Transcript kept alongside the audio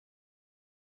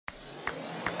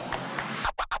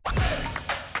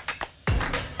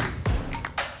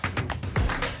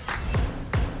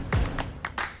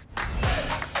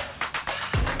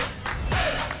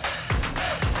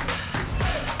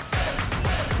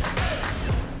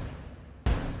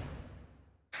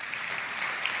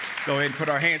Go ahead and put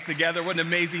our hands together. What an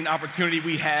amazing opportunity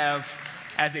we have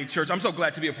as a church. I'm so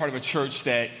glad to be a part of a church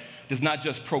that does not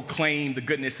just proclaim the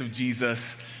goodness of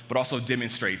Jesus, but also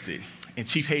demonstrates it. And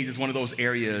Chief Hayes is one of those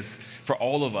areas for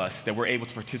all of us that we're able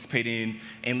to participate in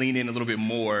and lean in a little bit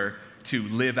more to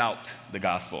live out the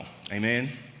gospel. Amen.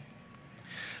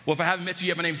 Well, if I haven't met you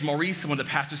yet, my name is Maurice. I'm one of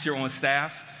the pastors here on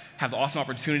staff. Have the awesome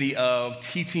opportunity of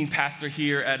teaching pastor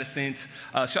here at Ascent.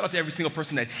 Shout out to every single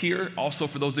person that's here. Also,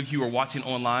 for those of you who are watching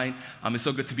online, it's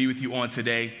so good to be with you on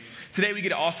today. Today, we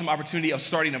get an awesome opportunity of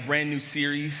starting a brand new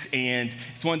series, and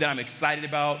it's one that I'm excited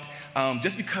about,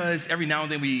 just because every now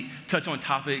and then we touch on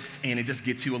topics, and it just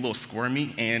gets you a little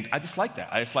squirmy, and I just like that.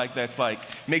 I just like that. It's like,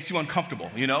 makes you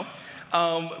uncomfortable, you know?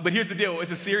 But here's the deal.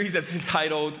 It's a series that's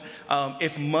entitled,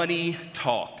 If Money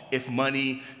Talked. If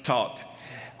Money Talked.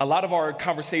 A lot of our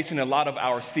conversation, a lot of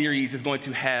our series is going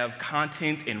to have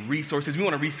content and resources. We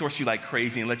want to resource you like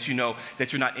crazy and let you know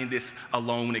that you're not in this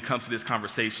alone when it comes to this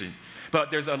conversation. But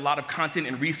there's a lot of content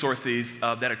and resources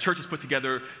that a church has put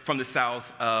together from the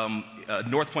South,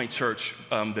 North Point Church.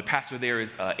 The pastor there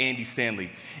is Andy Stanley.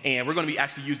 And we're going to be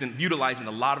actually utilizing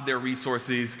a lot of their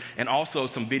resources and also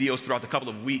some videos throughout the couple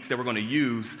of weeks that we're going to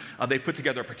use. They've put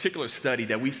together a particular study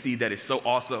that we see that is so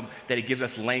awesome that it gives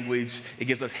us language, it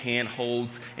gives us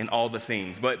handholds, and all the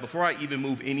things. But before I even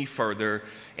move any further,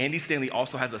 Andy Stanley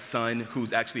also has a son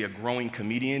who's actually a growing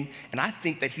comedian, and I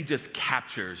think that he just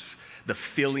captures the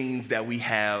feelings that we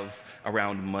have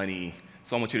around money.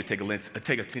 So I want you to take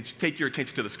your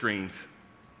attention to the screens.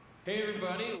 Hey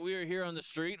everybody, we are here on the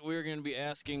street. We are going to be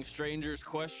asking strangers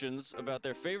questions about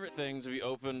their favorite things to be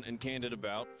open and candid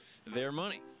about their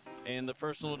money and the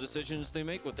personal decisions they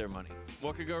make with their money.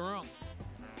 What could go wrong?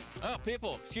 Oh,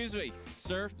 people, excuse me.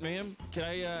 Sir, ma'am, can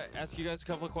I ask you guys a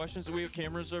couple of questions? Do we have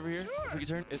cameras over here? Sure. If we can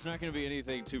turn. It's not going to be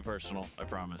anything too personal, I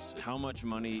promise. How much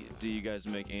money do you guys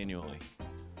make annually?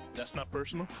 That's not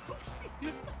personal.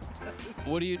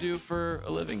 What do you do for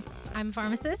a living? I'm a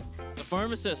pharmacist. A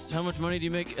pharmacist. How much money do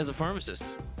you make as a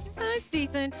pharmacist? It's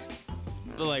decent.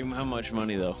 Like, how much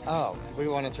money, though? Oh, we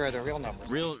want to try the real numbers.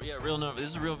 Real numbers. This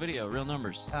is a real video, real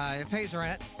numbers. It pays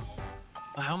rent.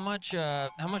 How much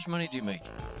money do you make?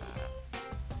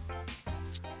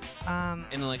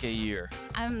 In like a year.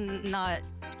 I'm not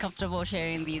comfortable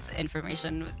sharing these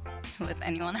information with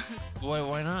anyone else.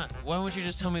 Why not? Why won't you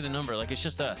just tell me the number? Like, it's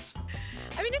just us.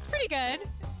 I mean, it's pretty good.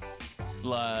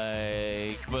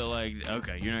 Okay,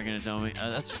 you're not gonna tell me.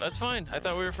 That's fine. I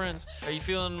thought we were friends. Are you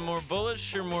feeling more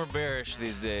bullish or more bearish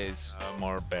these days?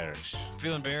 More bearish.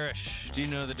 Feeling bearish. Do you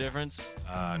know the difference?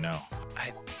 No.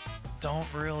 I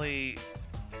don't really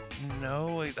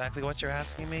know exactly what you're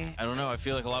asking me. I don't know. I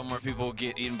feel like a lot more people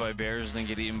get eaten by bears than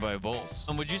get eaten by bulls.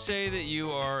 Would you say that you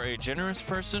are a generous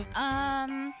person?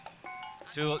 That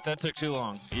took too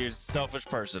long. You're a selfish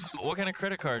person. What kind of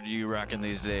credit card do you rocking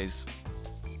these days?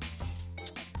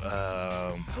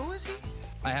 Who is he?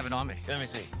 I have it on me. Let me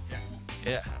see.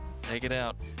 Yeah. Take it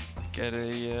out. Get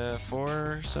a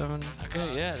 4-7.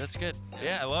 Okay, yeah, that's good.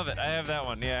 Yeah, I love it. I have that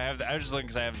one. Yeah, I was just looking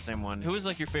because I have the same one. Who was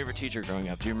like your favorite teacher growing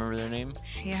up? Do you remember their name?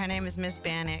 Yeah, her name is Miss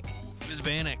Bannock. Miss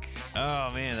Bannock.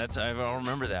 Oh man, I don't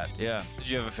remember that. Yeah. Did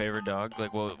you have a favorite dog?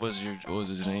 Like, what was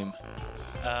his name?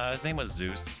 His name was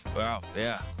Zeus. Wow.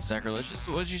 Yeah. Sacrilegious.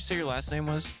 What did you say your last name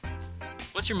was?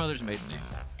 What's your mother's maiden name?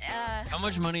 How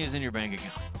much money is in your bank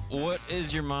account? What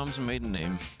is your mom's maiden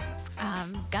name?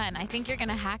 Gun, I think you're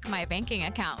gonna hack my banking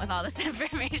account with all this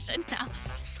information now.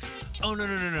 Oh, no.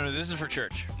 This is for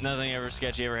church. Nothing ever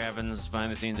sketchy ever happens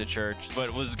behind the scenes at church.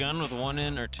 But was Gun with one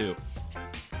N or two?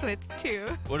 It's with 2.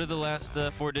 What are the last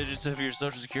 4 digits of your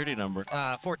social security number?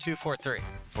 4243.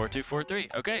 4243.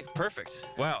 Okay, perfect.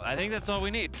 Wow, I think that's all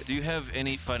we need. Do you have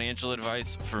any financial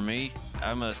advice for me?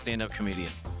 I'm a stand-up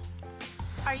comedian.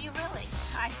 Are you really?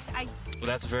 Well,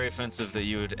 that's very offensive that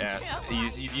you would ask.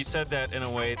 You said that in a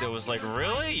way that was like,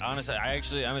 really? Honestly,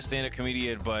 I'm a stand-up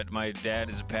comedian, but my dad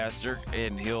is a pastor,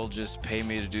 and he'll just pay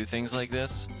me to do things like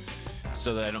this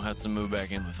so that I don't have to move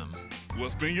back in with him.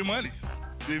 Well, spend your money.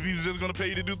 If he's just going to pay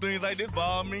you to do things like this, by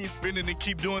all means, spend it and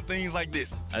keep doing things like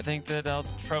this. I think that I'll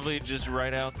probably just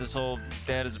write out this whole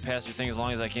dad is a pastor thing as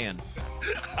long as I can.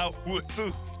 I would,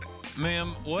 too. Ma'am,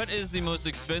 what is the most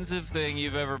expensive thing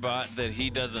you've ever bought that he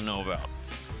doesn't know about?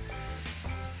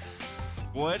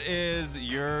 What is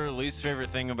your least favorite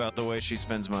thing about the way she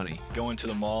spends money? Going to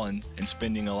the mall and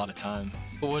spending a lot of time.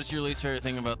 What's your least favorite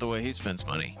thing about the way he spends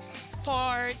money?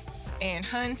 Sports and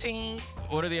hunting.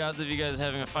 What are the odds of you guys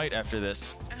having a fight after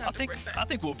this? 100%. I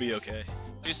think we'll be okay.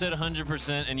 You said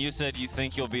 100%, and you said you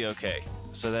think you'll be okay.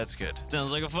 So that's good.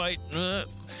 Sounds like a fight.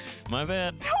 My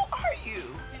bad. Who are you?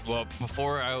 Well,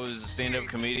 before I was a stand-up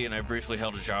comedian, I briefly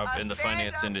held a job in the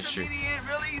finance industry.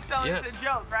 Really? So Yes. it's a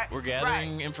joke, right? We're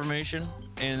gathering information,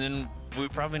 and then we're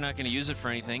probably not going to use it for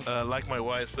anything. Like my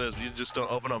wife says, you just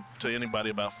don't open up to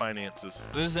anybody about finances.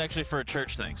 This is actually for a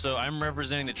church thing. So I'm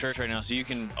representing the church right now, so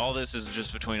all this is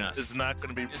just between us. It's not going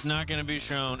to be. It's not going to be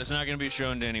shown. It's not going to be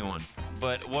shown to anyone.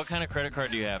 But what kind of credit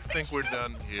card do you have? I think we're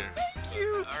done here.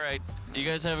 All right. You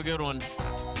guys have a good one.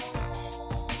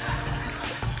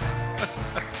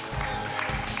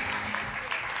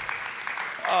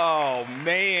 Oh,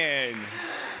 man.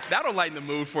 That'll lighten the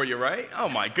mood for you, right? Oh,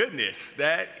 my goodness.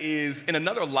 That is, in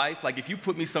another life, like if you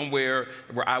put me somewhere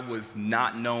where I was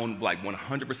not known, like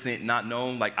 100% not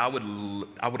known, like I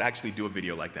would actually do a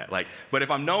video like that. But if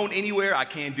I'm known anywhere, I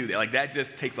can't do that. Like that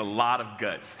just takes a lot of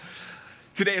guts.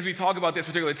 Today, as we talk about this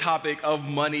particular topic of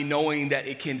money, knowing that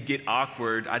it can get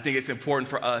awkward, I think it's important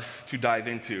for us to dive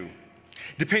into.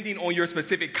 Depending on your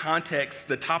specific context,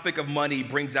 the topic of money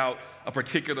brings out a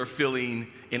particular feeling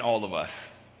in all of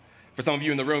us. For some of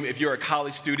you in the room, if you're a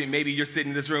college student, maybe you're sitting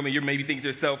in this room and you're maybe thinking to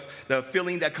yourself, the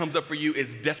feeling that comes up for you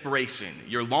is desperation.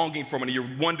 You're longing for money. You're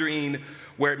wondering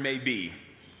where it may be.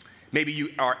 Maybe you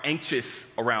are anxious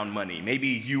around money. Maybe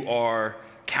you are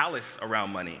callous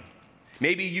around money.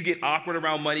 Maybe you get awkward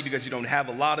around money because you don't have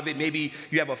a lot of it. Maybe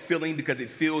you have a feeling because it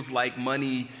feels like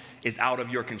money is out of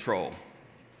your control.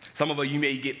 Some of you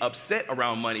may get upset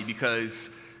around money because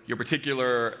your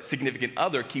particular significant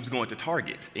other keeps going to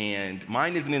Target. And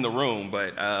mine isn't in the room,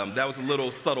 but that was a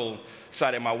little subtle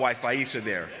shot at my wife, Aisha,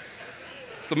 there.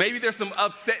 So maybe there's some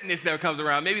upsetness that comes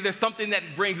around. Maybe there's something that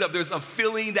brings up, there's a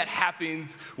feeling that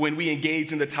happens when we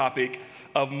engage in the topic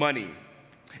of money.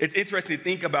 It's interesting to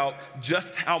think about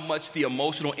just how much the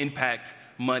emotional impact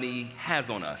money has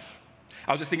on us.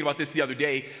 I was just thinking about this the other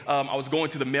day. I was going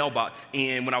to the mailbox,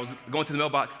 and when I was going to the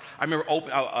mailbox, I remember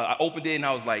I opened it, and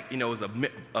I was like, it was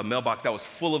a mailbox that was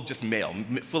full of just mail,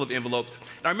 full of envelopes.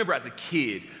 And I remember as a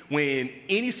kid, when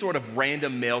any sort of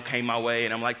random mail came my way,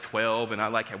 and I'm like 12, and I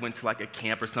went to a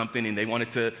camp or something, and they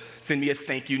wanted to send me a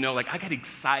thank you note, I got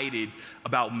excited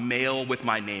about mail with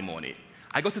my name on it.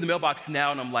 I go to the mailbox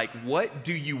now, and I'm like, what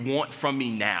do you want from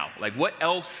me now? What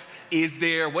else is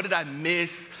there? What did I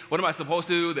miss? What am I supposed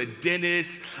to do? The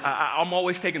dentist? I'm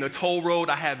always taking the toll road.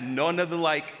 I have none of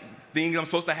the things I'm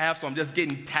supposed to have, so I'm just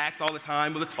getting taxed all the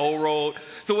time with the toll road.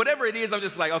 So whatever it is, I'm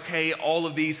just like, okay, all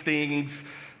of these things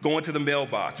going to the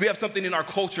mailbox. We have something in our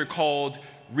culture called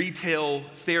retail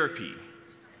therapy.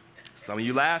 Some of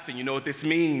you laughing, you know what this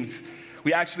means.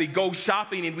 We actually go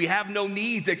shopping and we have no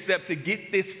needs except to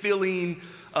get this feeling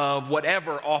of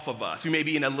whatever off of us. We may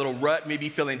be in a little rut, maybe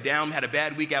feeling down, had a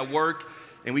bad week at work,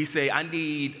 and we say, I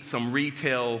need some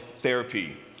retail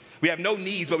therapy. We have no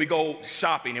needs, but we go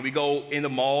shopping and we go in the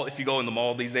mall. If you go in the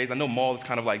mall these days, I know mall is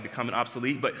kind of becoming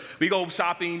obsolete, but we go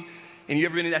shopping, and you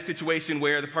ever been in that situation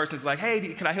where the person's like,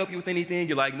 hey, can I help you with anything?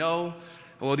 You're like, no.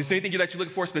 Well, is there anything that you're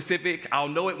looking for specific? I'll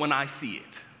know it when I see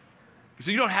it. So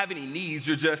you don't have any needs,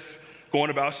 you're just going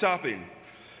about shopping.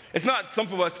 It's not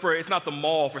it's not the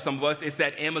mall for some of us, it's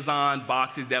that Amazon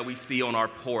boxes that we see on our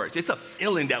porch. It's a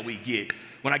feeling that we get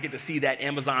when I get to see that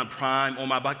Amazon Prime on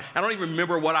my box. I don't even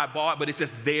remember what I bought, but it's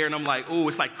just there, and I'm like, ooh,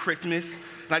 it's like Christmas.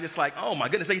 And I just oh my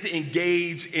goodness, I get to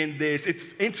engage in this. It's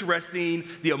interesting,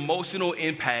 the emotional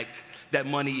impact that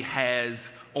money has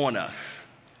on us.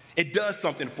 It does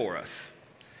something for us.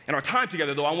 In our time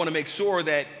together, though, I want to make sure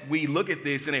that we look at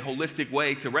this in a holistic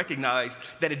way to recognize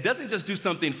that it doesn't just do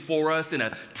something for us in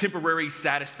a temporary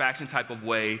satisfaction type of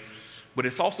way, but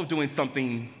it's also doing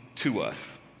something to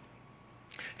us.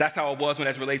 That's how it was when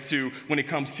it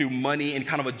comes to money in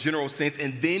kind of a general sense.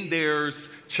 And then there's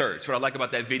church. What I like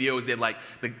about that video is that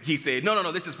he said,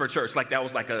 no, this is for church. That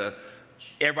was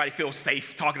everybody feels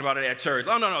safe talking about it at church.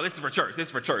 Oh, no, this is for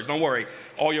church. Don't worry.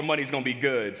 All your money's going to be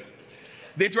good.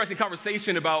 The interesting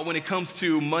conversation about when it comes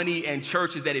to money and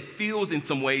church is that it feels in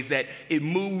some ways that it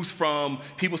moves from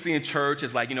people seeing church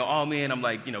as oh man, I'm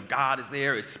God is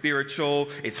there, it's spiritual,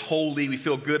 it's holy, we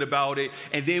feel good about it.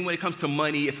 And then when it comes to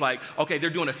money, it's okay, they're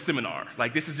doing a seminar.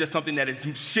 This is just something that is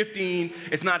shifting.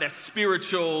 It's not as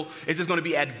spiritual. It's just going to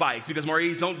be advice because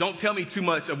Maurice, don't tell me too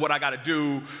much of what I got to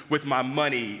do with my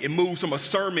money. It moves from a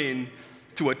sermon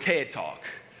to a TED Talk.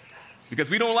 Because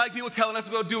we don't like people telling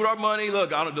us what to do with our money.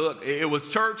 Look, it was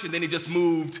church, and then it just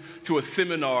moved to a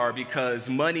seminar because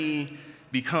money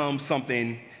becomes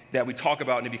something that we talk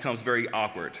about, and it becomes very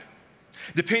awkward.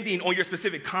 Depending on your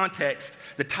specific context,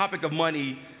 the topic of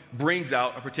money brings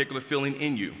out a particular feeling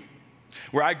in you.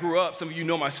 Where I grew up, some of you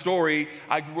know my story,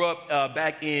 I grew up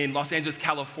back in Los Angeles,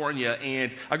 California,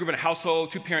 and I grew up in a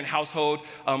household, two-parent household.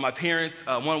 My parents,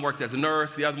 one worked as a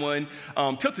nurse, the other one,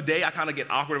 till today, I kind of get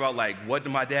awkward about like what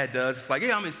my dad does. It's like,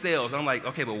 yeah, I'm in sales. I'm like,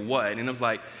 okay, but what? And it was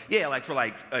like, yeah, like for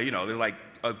like, there's like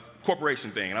a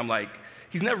corporation thing. And I'm like,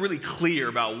 he's never really clear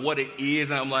about what it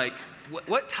is. And I'm like,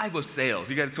 what type of sales?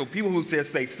 So people who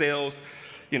say sales,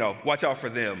 watch out for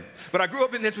them. But I grew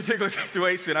up in this particular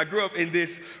situation. I grew up in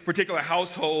this particular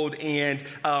household, and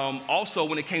also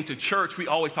when it came to church, we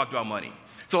always talked about money.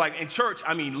 So like in church,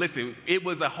 listen, it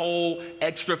was a whole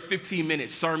extra 15-minute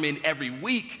sermon every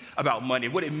week about money,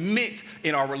 what it meant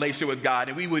in our relationship with God.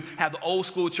 And we would have the old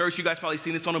school church. You guys probably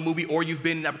seen this on a movie, or you've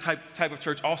been in that type of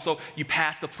church. Also, you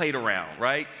pass the plate around,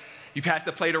 right? You pass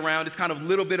the plate around. It's kind of a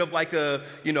little bit of like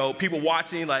people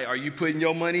watching, like, are you putting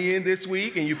your money in this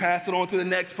week? And you pass it on to the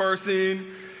next person,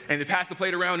 and they pass the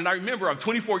plate around. And I remember I'm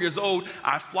 24 years old.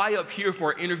 I fly up here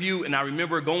for an interview, and I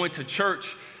remember going to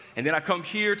church, and then I come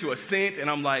here to Ascent, and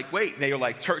I'm like, wait, they were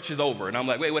like, church is over. And I'm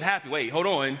like, wait, what happened? Wait, hold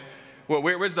on.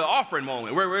 Where's the offering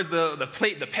moment? Where's the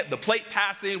plate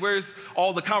passing? Where's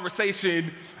all the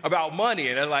conversation about money?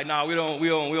 And they're like, no, we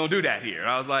don't do that here. And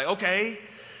I was like, okay.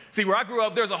 See, where I grew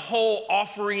up, there's a whole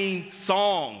offering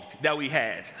song that we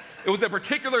had. It was a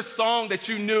particular song that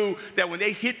you knew that when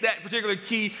they hit that particular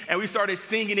key and we started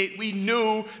singing it, we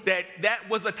knew that that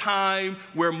was a time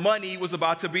where money was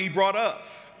about to be brought up.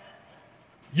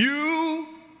 You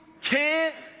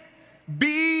can't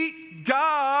beat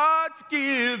God's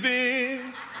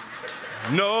giving.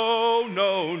 No,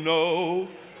 no, no.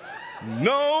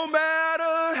 No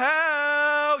matter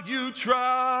how you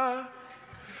try.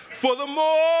 For the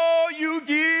more you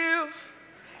give,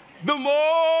 the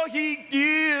more he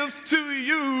gives to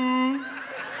you.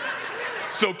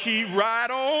 So keep right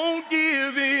on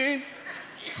giving,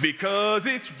 because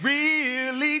it's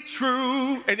really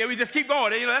true. And then we just keep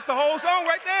going. That's the whole song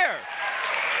right there.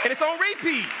 And it's on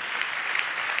repeat.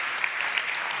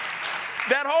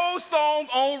 That whole song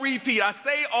on repeat. I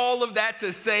say all of that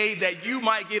to say that you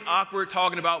might get awkward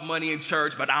talking about money in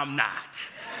church, but I'm not.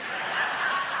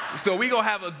 So we're going to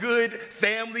have a good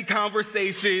family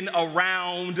conversation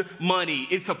around money.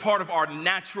 It's a part of our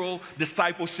natural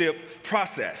discipleship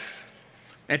process.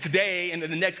 And today, and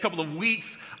in the next couple of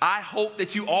weeks, I hope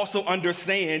that you also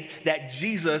understand that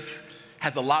Jesus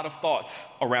has a lot of thoughts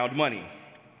around money.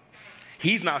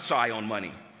 He's not shy on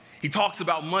money. He talks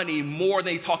about money more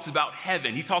than he talks about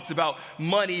heaven. He talks about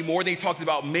money more than he talks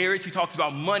about marriage. He talks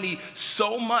about money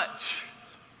so much.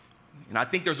 And I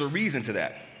think there's a reason to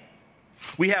that.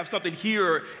 We have something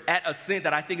here at Ascent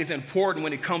that I think is important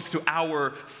when it comes to our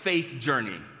faith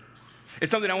journey. It's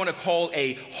something I want to call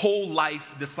a whole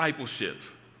life discipleship.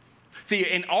 See,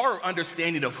 in our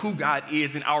understanding of who God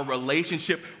is and our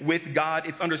relationship with God,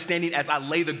 it's understanding as I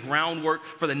lay the groundwork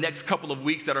for the next couple of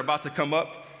weeks that are about to come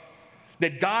up,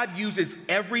 that God uses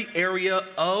every area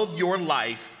of your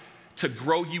life to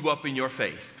grow you up in your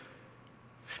faith.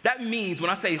 That means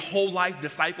when I say whole life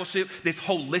discipleship, this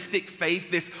holistic faith,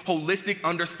 this holistic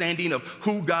understanding of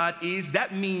who God is,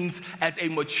 that means as a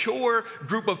mature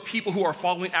group of people who are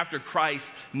following after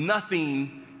Christ,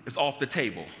 nothing is off the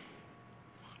table.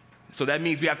 So that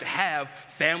means we have to have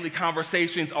family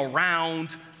conversations around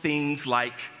things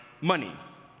like money.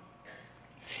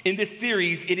 In this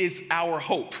series, it is our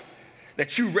hope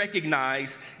that you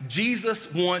recognize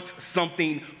Jesus wants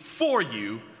something for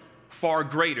you far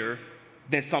greater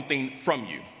than something from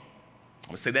you. I'm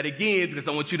gonna say that again because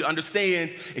I want you to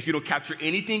understand, if you don't capture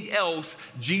anything else,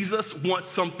 Jesus wants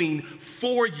something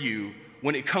for you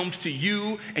when it comes to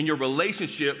you and your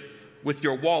relationship with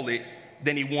your wallet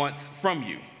than he wants from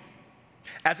you.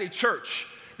 As a church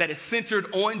that is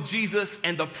centered on Jesus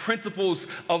and the principles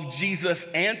of Jesus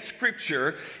and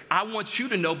Scripture, I want you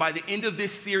to know by the end of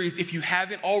this series, if you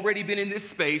haven't already been in this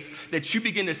space, that you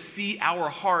begin to see our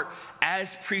heart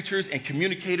as preachers and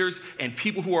communicators and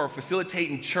people who are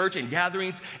facilitating church and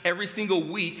gatherings every single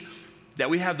week, that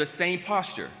we have the same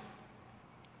posture.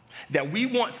 That we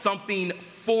want something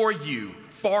for you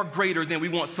far greater than we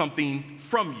want something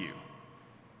from you.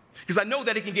 Because I know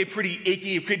that it can get pretty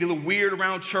icky, it can get a little weird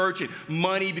around church and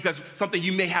money because something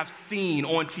you may have seen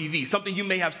on TV, something you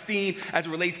may have seen as it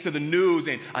relates to the news,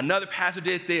 and another pastor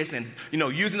did this, and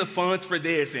using the funds for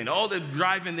this, and all the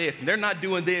driving this, and they're not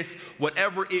doing this,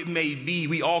 whatever it may be,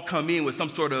 we all come in with some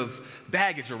sort of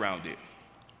baggage around it.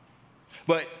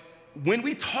 But when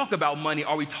we talk about money,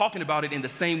 are we talking about it in the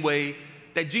same way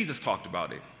that Jesus talked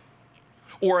about it?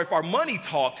 Or if our money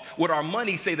talked, would our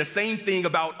money say the same thing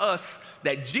about us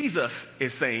that Jesus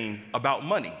is saying about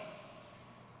money?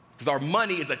 because our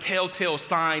money is a telltale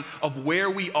sign of where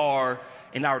we are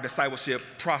in our discipleship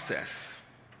process.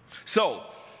 So,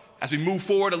 as we move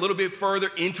forward a little bit further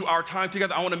into our time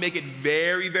together, I want to make it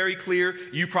very, very clear.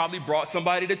 You probably brought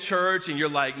somebody to church and you're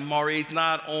like, Maurice,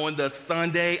 not on the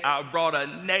Sunday. I brought a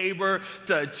neighbor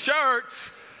to church.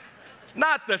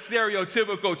 Not the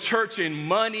stereotypical church and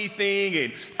money thing.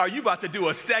 And are you about to do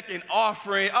a second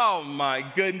offering? Oh my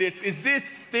goodness. Is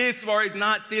this, Maurice,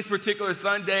 not this particular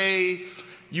Sunday?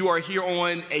 You are here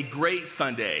on a great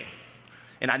Sunday.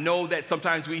 And I know that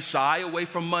sometimes we shy away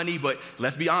from money, but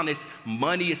let's be honest,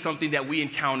 money is something that we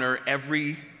encounter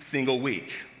every single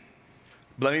week.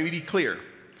 But let me be clear.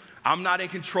 I'm not in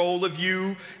control of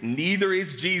you, neither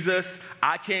is Jesus.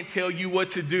 I can't tell you what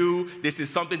to do. This is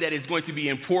something that is going to be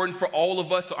important for all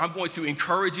of us, so I'm going to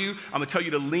encourage you. I'm going to tell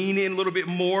you to lean in a little bit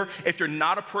more. If you're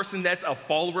not a person that's a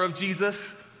follower of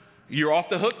Jesus, you're off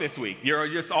the hook this week. You're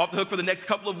just off the hook for the next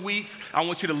couple of weeks. I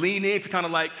want you to lean in to kind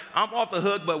of like, I'm off the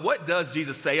hook, but what does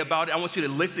Jesus say about it? I want you to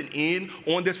listen in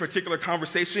on this particular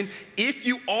conversation. If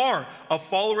you are a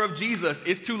follower of Jesus,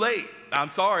 it's too late. I'm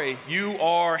sorry. You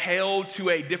are held to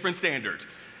a different standard.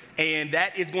 And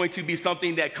that is going to be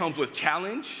something that comes with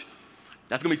challenge.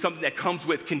 That's going to be something that comes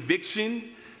with conviction.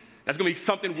 That's going to be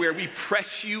something where we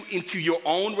press you into your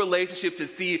own relationship to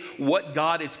see what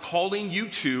God is calling you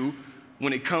to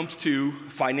when it comes to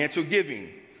financial giving.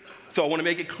 So I want to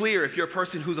make it clear, if you're a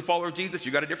person who's a follower of Jesus,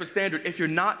 you got a different standard. If you're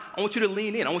not, I want you to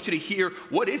lean in. I want you to hear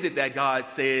what is it that God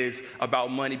says about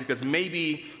money, because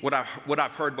maybe what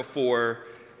I've heard before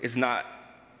is not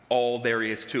all there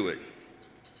is to it.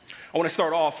 I want to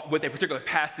start off with a particular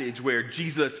passage where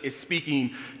Jesus is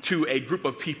speaking to a group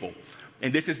of people.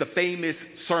 And this is the famous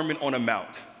Sermon on the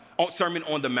Mount.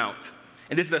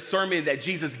 And this is a sermon that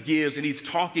Jesus gives, and he's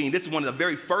talking. This is one of the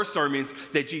very first sermons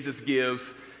that Jesus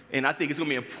gives. And I think it's going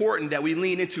to be important that we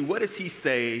lean into what does he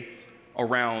say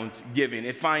around giving.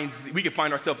 We can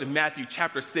find ourselves in Matthew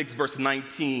chapter 6, verse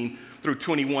 19 through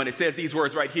 21. It says these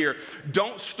words right here: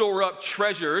 don't store up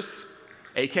treasures,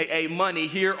 AKA money,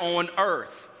 here on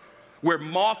earth, where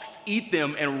moths eat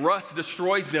them and rust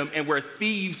destroys them, and where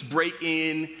thieves break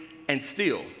in and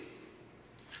steal.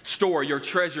 Store your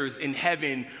treasures in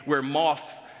heaven, where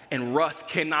moths and rust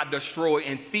cannot destroy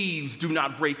and thieves do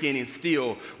not break in and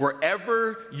steal.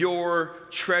 Wherever your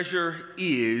treasure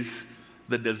is,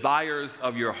 the desires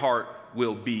of your heart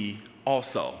will be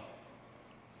also.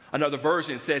 Another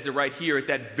version says it right here at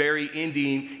that very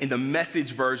ending in the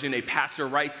Message version. A pastor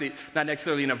writes it, not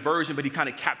necessarily in a version, but he kind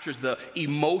of captures the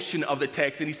emotion of the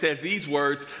text. And he says these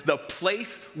words: the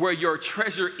place where your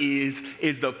treasure is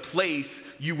the place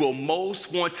you will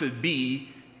most want to be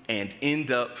and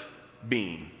end up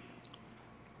being.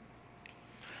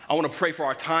 I want to pray for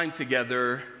our time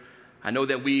together. I know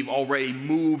that we've already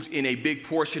moved in a big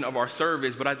portion of our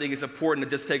service, but I think it's important to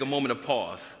just take a moment of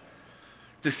pause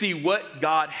to see what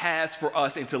God has for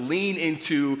us and to lean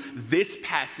into this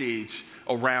passage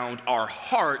around our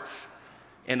hearts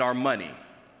and our money.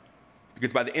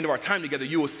 Because by the end of our time together,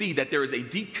 you will see that there is a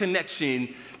deep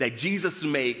connection that Jesus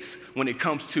makes when it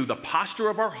comes to the posture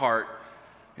of our heart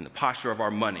and the posture of our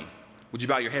money. Would you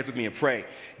bow your heads with me and pray?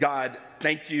 God,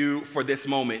 thank you for this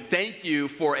moment. Thank you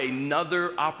for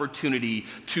another opportunity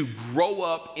to grow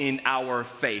up in our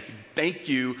faith. Thank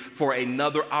you for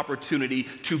another opportunity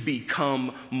to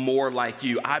become more like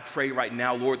you. I pray right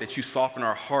now, Lord, that you soften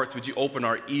our hearts. Would you open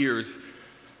our ears?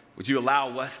 Would you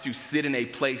allow us to sit in a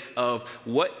place of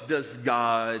what does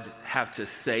God have to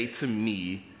say to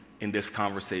me in this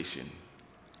conversation?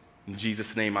 In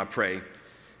Jesus' name I pray,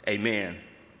 amen.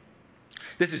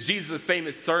 This is Jesus'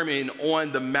 famous Sermon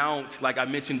on the Mount, like I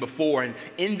mentioned before. And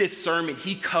in this sermon,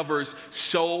 he covers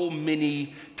so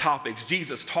many topics.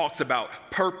 Jesus talks about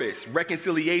purpose,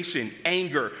 reconciliation,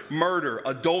 anger, murder,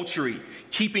 adultery,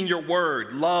 keeping your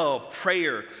word, love,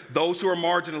 prayer, those who are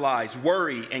marginalized,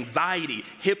 worry, anxiety,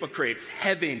 hypocrites,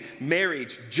 heaven,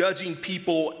 marriage, judging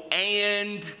people,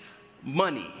 and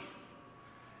money.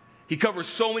 He covers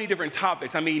so many different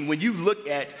topics. I mean, when you look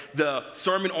at the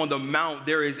Sermon on the Mount,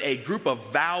 there is a group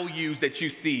of values that you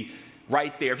see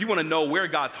right there. If you want to know where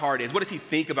God's heart is, what does he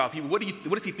think about people? What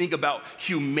does he think about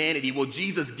humanity? Well,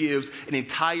 Jesus gives an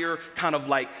entire kind of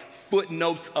like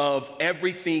footnotes of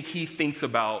everything he thinks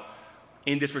about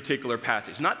in this particular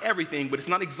passage. Not everything, but it's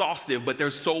not exhaustive, but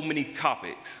there's so many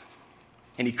topics.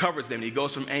 And he covers them, and he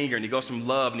goes from anger, and he goes from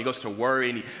love, and he goes to worry,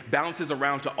 and he bounces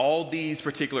around to all these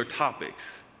particular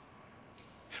topics.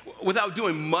 Without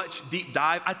doing much deep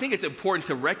dive, I think it's important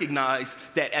to recognize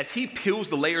that as he peels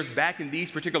the layers back in these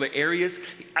particular areas,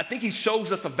 I think he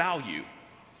shows us a value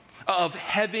of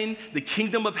heaven, the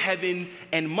kingdom of heaven,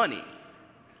 and money.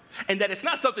 And that it's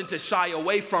not something to shy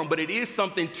away from, but it is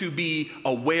something to be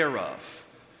aware of.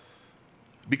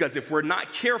 Because if we're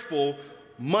not careful,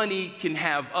 money can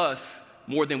have us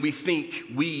more than we think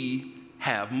we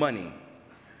have money.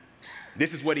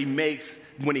 This is what he makes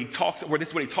when he talks, or this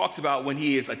is what he talks about when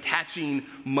he is attaching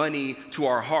money to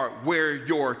our heart. Where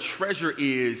your treasure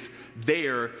is,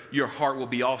 there your heart will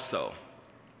be also.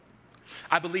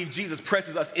 I believe Jesus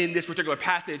presses us in this particular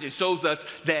passage and shows us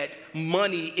that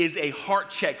money is a heart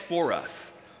check for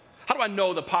us. How do I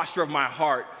know the posture of my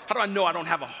heart? How do I know I don't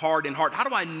have a hardened heart? How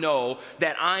do I know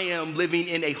that I am living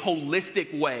in a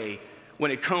holistic way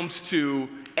when it comes to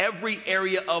every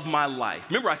area of my life?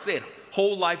 Remember I said,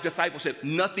 whole life discipleship,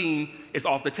 nothing is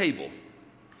off the table.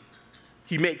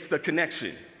 He makes the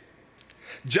connection.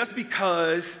 Just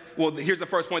because, well, here's the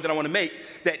first point that I want to make,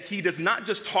 that he does not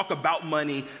just talk about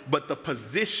money, but the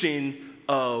position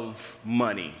of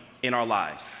money in our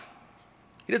lives.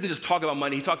 He doesn't just talk about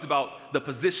money, he talks about the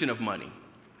position of money.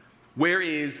 Where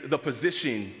is the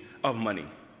position of money?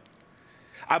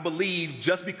 I believe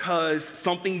just because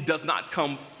something does not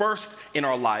come first in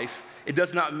our life, it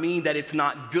does not mean that it's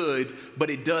not good, but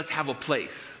it does have a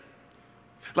place.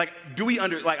 I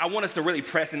want us to really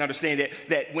press and understand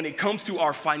that when it comes to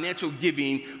our financial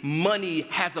giving, money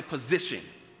has a position.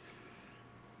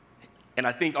 And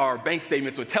I think our bank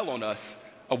statements would tell on us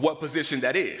of what position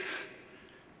that is.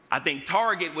 I think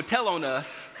Target would tell on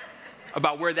us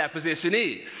about where that position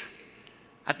is.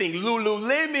 I think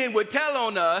Lululemon would tell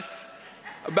on us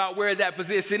about where that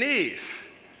position is.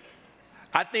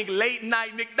 I think late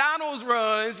night McDonald's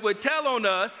runs would tell on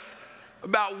us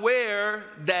about where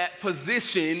that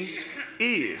position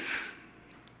is.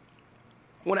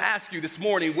 I want to ask you this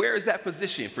morning, where is that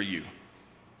position for you?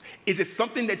 Is it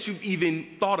something that you've even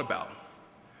thought about?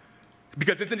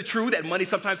 Because isn't it true that money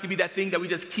sometimes can be that thing that we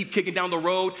just keep kicking down the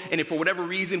road, and if for whatever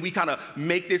reason we kind of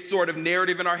make this sort of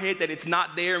narrative in our head that it's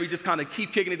not there, and we just kind of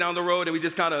keep kicking it down the road, and we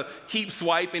just kind of keep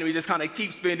swiping, and we just kind of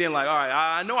keep spending like, all right,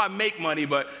 I know I make money,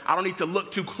 but I don't need to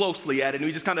look too closely at it, and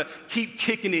we just kind of keep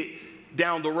kicking it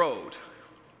down the road.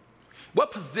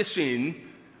 What position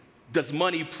does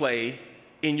money play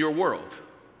in your world?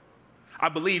 I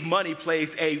believe money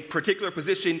plays a particular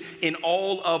position in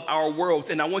all of our worlds.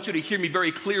 And I want you to hear me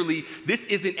very clearly. This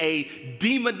isn't a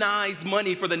demonize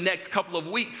money for the next couple of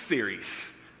weeks series.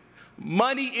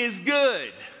 Money is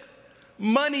good.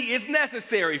 Money is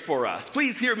necessary for us.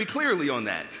 Please hear me clearly on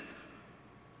that.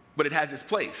 But it has its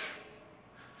place.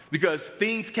 Because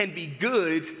things can be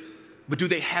good, but do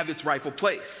they have its rightful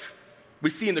place? We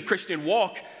see in the Christian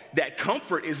walk that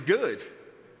comfort is good.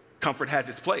 Comfort has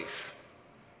its place.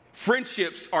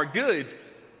 Friendships are good.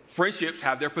 Friendships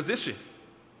have their position.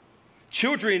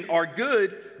 Children are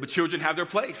good, but children have their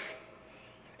place.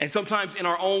 And sometimes in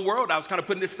our own world, I was kind of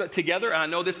putting this together, and I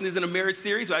know this isn't a marriage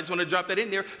series, so I just want to drop that in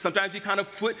there. Sometimes you kind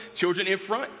of put children in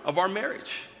front of our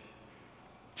marriage.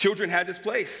 Children has its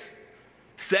place.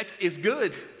 Sex is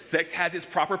good. Sex has its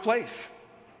proper place.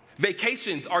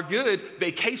 Vacations are good.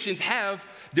 Vacations have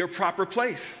their proper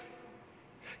place.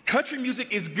 Country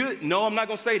music is good. No, I'm not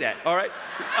going to say that, all right?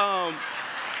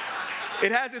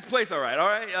 It has its place, all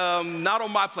right? Not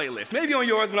on my playlist. Maybe on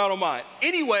yours, but not on mine.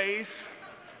 Anyways,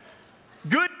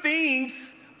 good things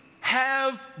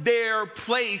have their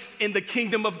place in the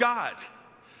kingdom of God.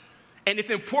 And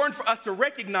it's important for us to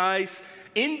recognize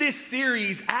in this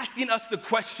series, asking us the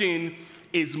question,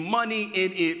 is money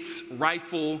in its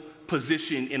rightful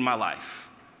position in my life?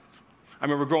 I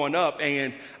remember growing up,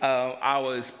 and I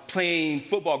was playing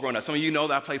football growing up. Some of you know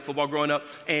that I played football growing up.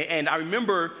 And I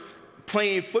remember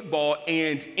playing football,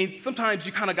 and sometimes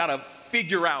you kind of got to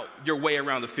figure out your way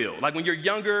around the field. Like when you're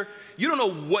younger, you don't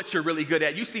know what you're really good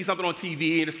at. You see something on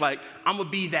TV, and it's like, I'm going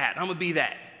to be that. I'm going to be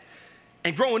that.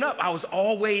 And growing up, I was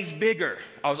always bigger.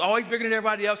 I was always bigger than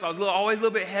everybody else. I was always a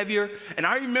little bit heavier. And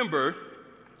I remember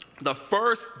the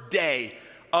first day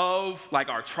of like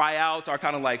our tryouts, our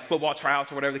kind of like football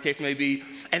tryouts or whatever the case may be.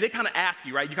 And they kind of ask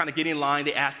you, right? You kind of get in line.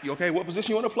 They ask you, okay, what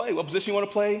position you want to play? What position you want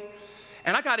to play?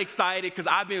 And I got excited because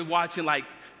I've been watching like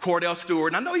Cordell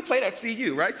Stewart. And I know he played at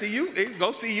CU, right? CU,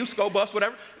 go CU, Skull Buffs,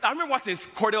 whatever. I remember watching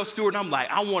Cordell Stewart, and I'm like,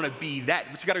 I want to be that.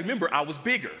 But you got to remember, I was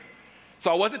bigger.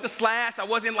 So I wasn't the slash. I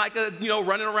wasn't like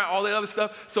running around all the other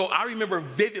stuff. So I remember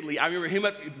vividly. I remember him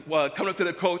coming up to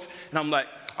the coach, and I'm like,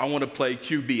 I want to play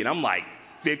QB. And I'm like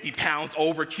 50 pounds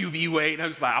over QB weight. And I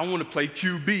was like, I want to play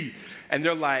QB. And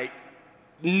they're like,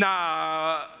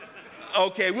 nah,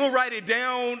 okay, we'll write it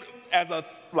down as a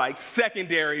like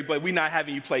secondary, but we're not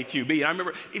having you play QB. And I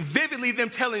remember vividly them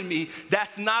telling me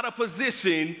that's not a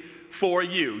position for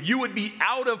you. You would be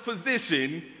out of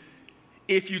position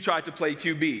if you tried to play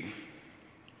QB.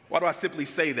 Why do I simply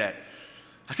say that?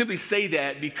 I simply say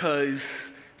that because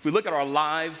if we look at our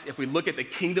lives, if we look at the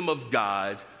kingdom of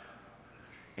God,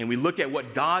 and we look at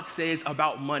what God says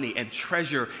about money and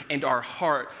treasure and our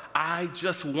heart, I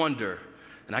just wonder,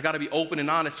 and I gotta be open and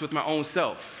honest with my own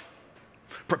self.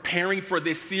 Preparing for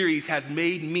this series has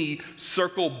made me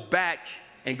circle back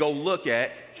and go look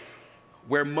at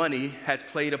where money has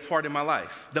played a part in my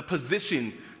life, the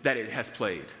position that it has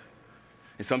played.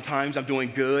 And sometimes I'm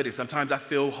doing good, and sometimes I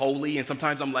feel holy, and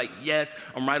sometimes I'm like, yes,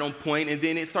 I'm right on point, and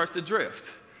then it starts to drift.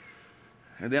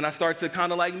 And then I start to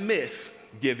kind of like miss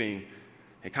giving,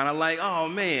 and kind of like, oh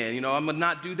man, you know, I'm gonna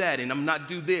not do that, and I'm not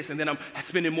do this, and then I'm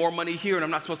spending more money here, and I'm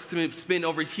not supposed to spend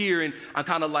over here, and I'm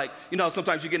kind of like, you know,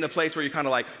 sometimes you get in a place where you're kind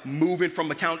of like moving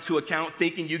from account to account,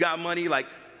 thinking you got money, like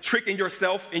tricking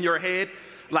yourself in your head.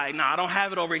 Like, nah, I don't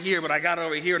have it over here, but I got it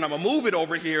over here, and I'm gonna move it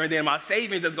over here, and then my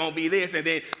savings is gonna be this, and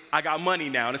then I got money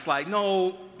now. And it's like,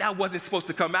 no, that wasn't supposed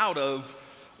to come out of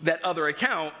that other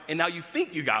account, and now you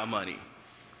think you got money.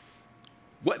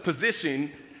 What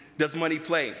position does money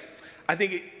play? I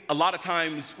think a lot of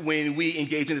times when we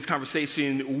engage in this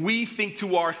conversation, we think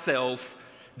to ourselves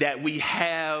that we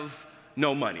have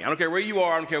no money. I don't care where you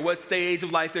are, I don't care what stage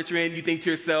of life that you're in, you think to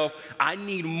yourself, I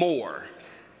need more.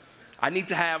 I need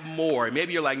to have more. And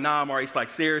maybe you're like, nah, Maurice, like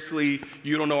seriously,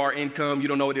 you don't know our income, you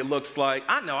don't know what it looks like.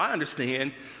 I know, I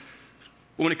understand.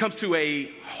 But when it comes to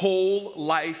a whole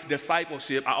life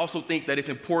discipleship, I also think that it's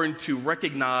important to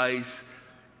recognize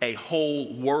a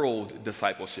whole world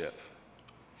discipleship.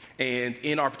 And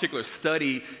in our particular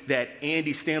study that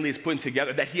Andy Stanley is putting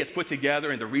together, that he has put together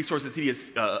and the resources he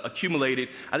has accumulated,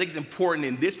 I think it's important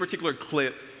in this particular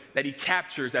clip that he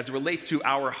captures as it relates to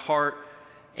our heart.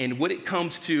 And when it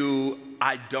comes to,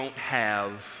 I don't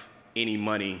have any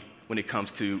money when it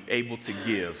comes to able to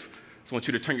give. So I want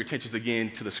you to turn your attentions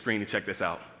again to the screen and check this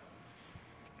out.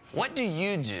 What do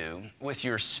you do with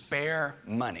your spare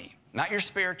money? Not your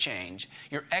spare change,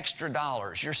 your extra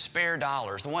dollars, your spare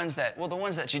dollars, the ones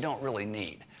that you don't really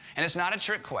need. And it's not a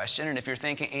trick question, and if you're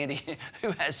thinking, Andy,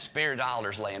 who has spare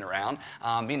dollars laying around?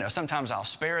 Sometimes I'll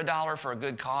spare a dollar for a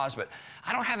good cause, but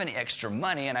I don't have any extra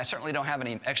money, and I certainly don't have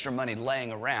any extra money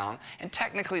laying around. And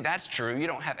technically, that's true. You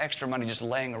don't have extra money just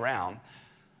laying around,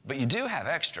 but you do have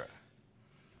extra.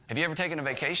 Have you ever taken a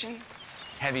vacation?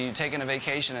 Have you taken a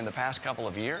vacation in the past couple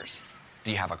of years?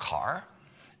 Do you have a car?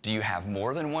 Do you have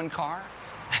more than one car?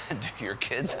 Do your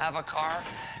kids have a car?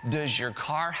 Does your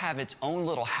car have its own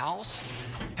little house?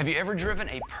 Have you ever driven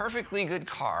a perfectly good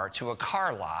car to a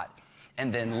car lot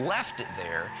and then left it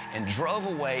there and drove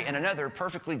away in another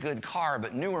perfectly good car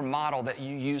but newer model that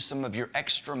you used some of your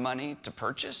extra money to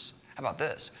purchase? How about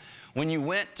this? When you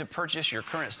went to purchase your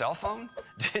current cell phone,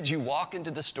 did you walk into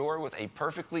the store with a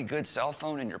perfectly good cell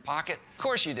phone in your pocket? Of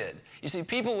course you did. You see,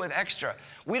 people with extra,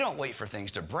 we don't wait for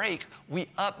things to break, we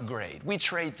upgrade, we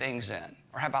trade things in.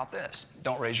 Or how about this?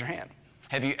 Don't raise your hand.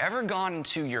 Have you ever gone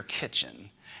into your kitchen,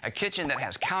 a kitchen that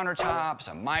has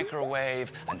countertops, a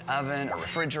microwave, an oven, a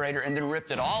refrigerator, and then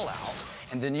ripped it all out,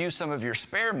 and then used some of your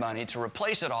spare money to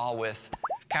replace it all with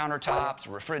countertops,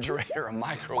 a refrigerator, a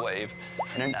microwave,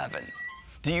 and an oven?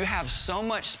 Do you have so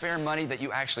much spare money that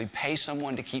you actually pay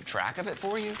someone to keep track of it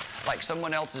for you? Like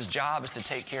someone else's job is to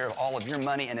take care of all of your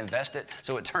money and invest it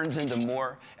so it turns into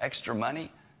more extra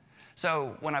money?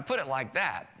 So when I put it like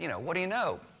that, what do you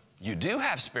know? You do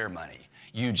have spare money.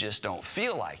 You just don't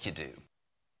feel like you do.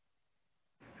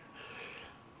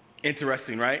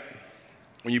 Interesting, right?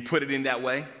 When you put it in that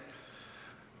way.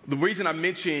 The reason I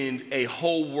mentioned a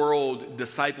whole world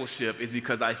discipleship is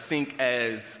because I think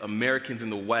as Americans in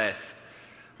the West,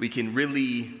 we can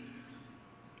really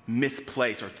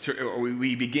misplace or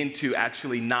we begin to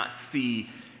actually not see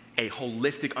a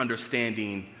holistic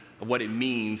understanding of what it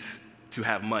means to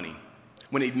have money,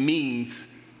 when it means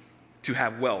to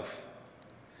have wealth.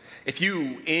 If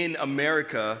you in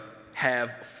America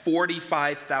have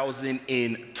 $45,000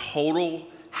 in total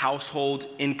household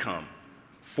income,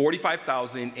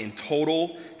 $45,000 in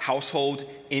total household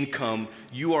income,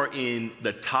 you are in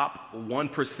the top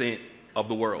 1% of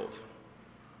the world.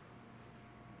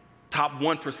 Top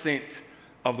 1%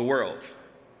 of the world.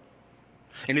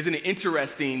 And isn't it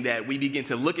interesting that we begin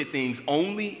to look at things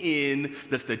only in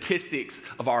the statistics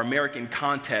of our American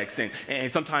context,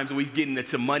 and sometimes we get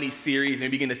into money series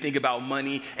and begin to think about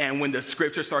money, and when the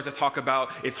scripture starts to talk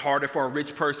about it's harder for a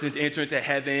rich person to enter into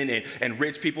heaven, and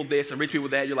rich people this and rich people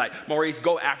that, you're like, Maurice,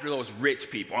 go after those rich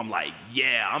people. I'm like,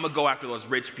 yeah, I'm gonna go after those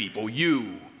rich people.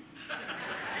 You.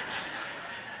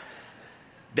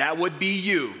 That would be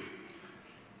you.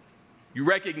 You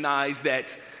recognize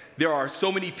that there are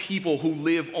so many people who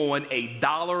live on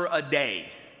 $1 a day.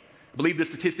 I believe the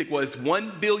statistic was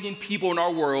 1 billion people in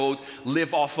our world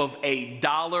live off of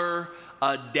 $1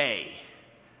 a day.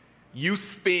 You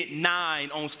spent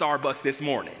 9 on Starbucks this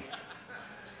morning.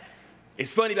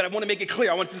 It's funny, but I want to make it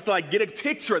clear. I want us to like get a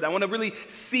picture of that. I want to really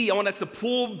see. I want us to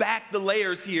pull back the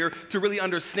layers here to really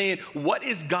understand what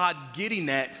is God getting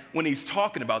at when he's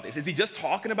talking about this. Is he just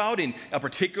talking about in a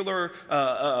particular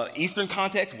Eastern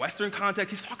context, Western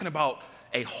context? He's talking about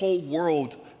a whole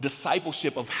world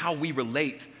discipleship of how we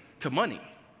relate to money.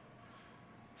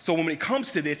 So when it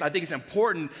comes to this, I think it's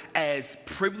important as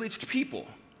privileged people,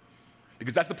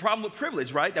 because that's the problem with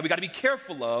privilege, right? That we got to be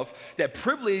careful of, that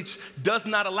privilege does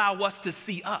not allow us to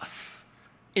see us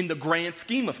in the grand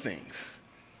scheme of things.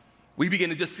 We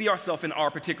begin to just see ourselves in our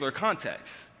particular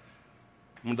context.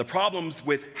 One of the problems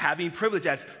with having privilege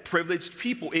as privileged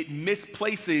people, it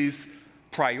misplaces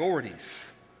priorities.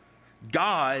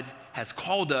 God has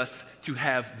called us to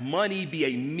have money be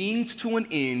a means to an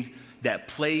end that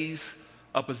plays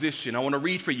a position. I want to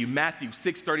read for you Matthew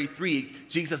 6:33.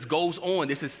 Jesus goes on.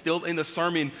 This is still in the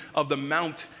Sermon of the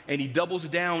Mount, and he doubles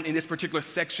down in this particular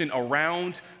section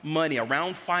around money,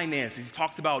 around finances. He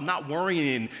talks about not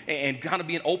worrying and kind of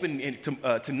being open and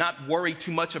to not worry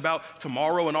too much about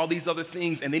tomorrow and all these other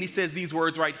things. And then he says these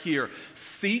words right here: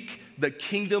 seek the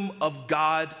kingdom of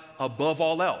God above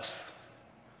all else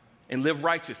and live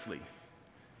righteously,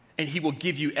 and he will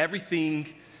give you everything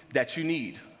that you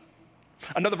need.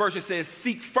 Another version says,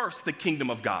 seek first the kingdom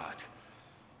of God.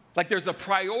 Like there's a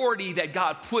priority that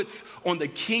God puts on the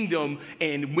kingdom,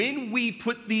 and when we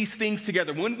put these things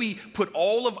together, when we put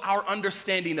all of our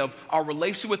understanding of our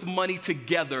relationship with money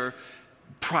together,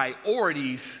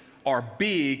 priorities are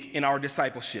big in our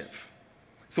discipleship.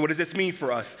 So what does this mean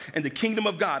for us? In the kingdom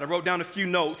of God, I wrote down a few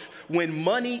notes. When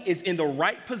money is in the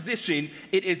right position,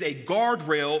 it is a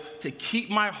guardrail to keep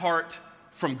my heart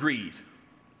from greed.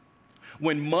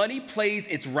 When money plays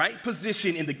its right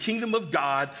position in the kingdom of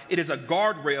God, it is a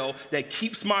guardrail that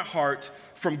keeps my heart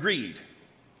from greed.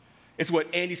 It's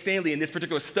what Andy Stanley in this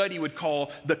particular study would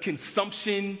call the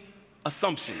consumption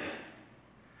assumption,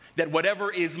 that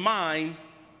whatever is mine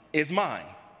is mine.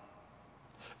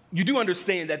 You do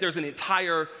understand that there's an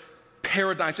entire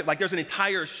paradigm shift, like there's an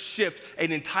entire shift,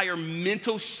 an entire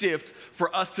mental shift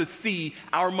for us to see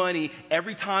our money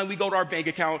every time we go to our bank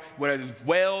account, whether it's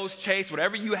Wells, Chase,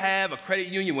 whatever you have, a credit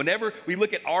union, whenever we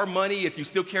look at our money, if you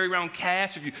still carry around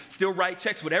cash, if you still write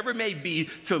checks, whatever it may be,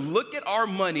 to look at our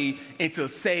money and to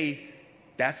say,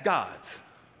 that's God's.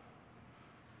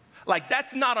 Like,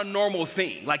 that's not a normal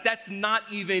thing. Like, that's not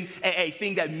even a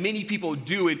thing that many people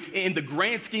do. In the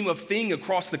grand scheme of things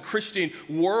across the Christian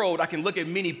world, I can look at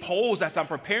many polls as I'm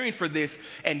preparing for this,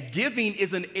 and giving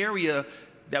is an area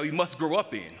that we must grow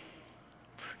up in,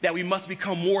 that we must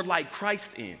become more like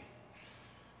Christ in.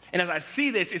 And as I see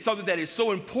this, it's something that is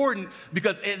so important,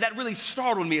 because that really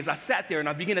startled me as I sat there and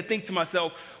I began to think to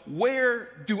myself, where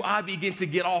do I begin to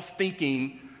get off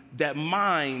thinking that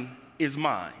mine is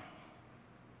mine?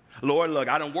 Lord, look,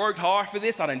 I done worked hard for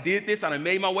this. I done did this. I done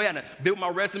made my way. I done built my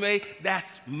resume. That's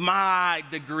my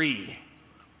degree.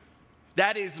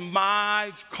 That is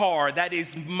my car. That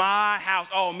is my house.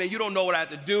 Oh, man, you don't know what I have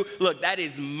to do. Look, that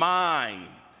is mine.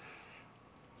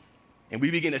 And we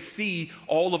begin to see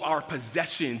all of our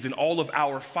possessions and all of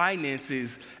our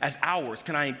finances as ours.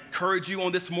 Can I encourage you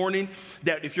on this morning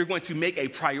that if you're going to make a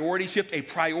priority shift, and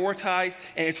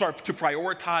start to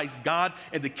prioritize God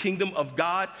and the kingdom of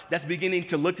God, that's beginning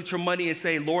to look at your money and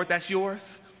say, Lord, that's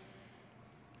yours.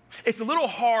 It's a little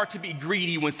hard to be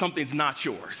greedy when something's not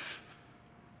yours.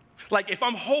 Like if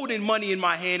I'm holding money in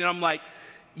my hand and I'm like,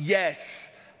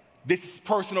 yes, this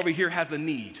person over here has a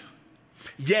need.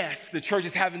 Yes, the church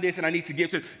is having this and I need to give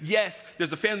to it. Yes,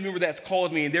 there's a family member that's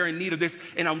called me and they're in need of this,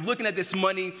 and I'm looking at this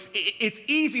money. It's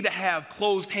easy to have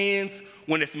closed hands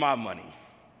when it's my money.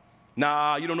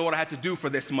 Nah, you don't know what I had to do for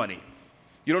this money.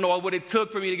 You don't know what it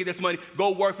took for me to get this money.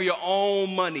 Go work for your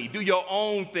own money. Do your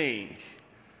own thing.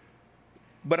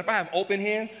 But if I have open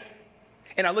hands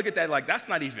and I look at that like, that's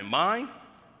not even mine,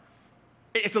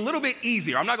 it's a little bit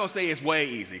easier. I'm not going to say it's way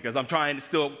easy, because I'm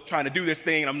still trying to do this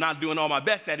thing and I'm not doing all my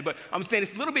best at it, but I'm saying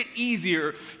it's a little bit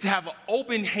easier to have an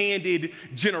open-handed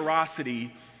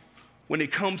generosity when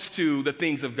it comes to the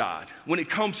things of God, when it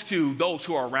comes to those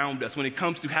who are around us, when it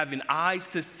comes to having eyes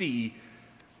to see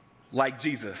like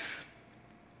Jesus.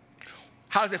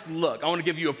 How does this look? I want to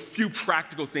give you a few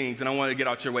practical things, and I want to get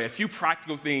out your way.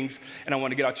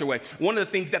 One of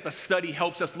the things that the study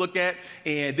helps us look at,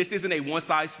 and this isn't a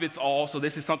one-size-fits-all, so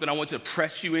this is something I want to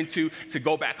press you into, to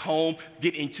go back home,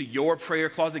 get into your prayer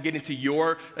closet, get into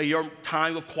your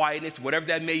time of quietness, whatever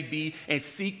that may be, and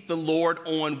seek the Lord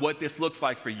on what this looks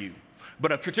like for you.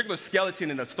 but a particular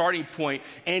skeleton and a starting point.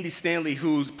 Andy Stanley,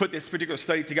 who's put this particular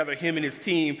study together, him and his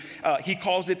team, he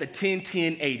calls it the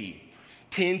 10-10-80.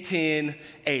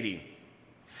 10-10-80.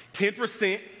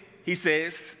 10%, he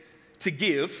says, to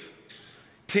give,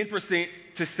 10%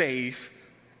 to save,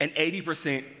 and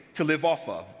 80% to live off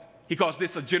of. He calls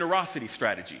this a generosity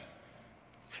strategy.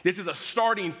 This is a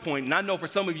starting point, and I know for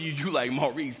some of you, you like,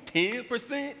 Maurice,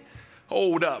 10%?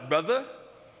 Hold up, brother.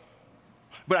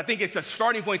 But I think it's a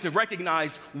starting point to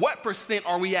recognize what percent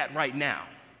are we at right now.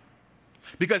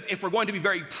 Because if we're going to be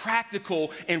very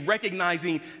practical in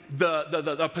recognizing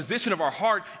the position of our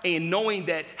heart and knowing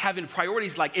that having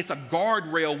priorities, like it's a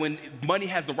guardrail when money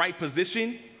has the right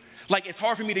position. Like it's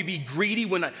hard for me to be greedy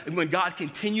when God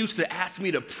continues to ask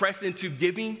me to press into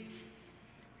giving.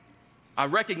 I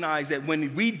recognize that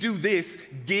when we do this,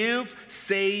 give,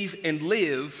 save, and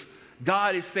live,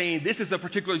 God is saying this is a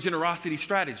particular generosity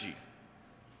strategy.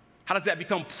 How does that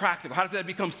become practical? How does that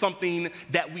become something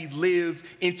that we live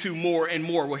into more and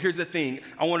more? Well, here's the thing.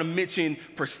 I want to mention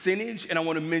percentage and I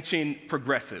want to mention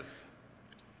progressive.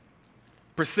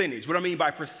 Percentage. What do I mean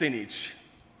by percentage?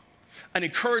 An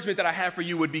encouragement that I have for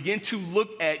you would begin to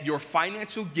look at your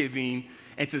financial giving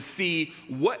and to see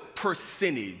what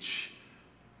percentage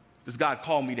does God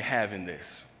call me to have in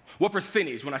this? What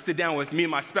percentage, when I sit down with me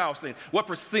and my spouse, and what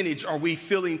percentage are we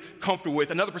feeling comfortable with?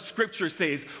 Another scripture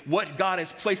says what God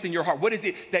has placed in your heart. What is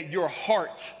it that your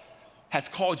heart has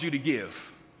called you to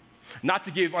give? Not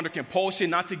to give under compulsion,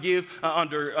 not to give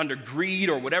under greed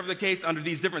or whatever the case, under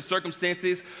these different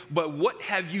circumstances, but what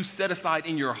have you set aside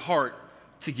in your heart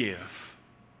to give?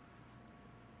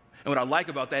 And what I like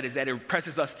about that is that it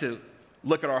presses us to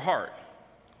look at our heart,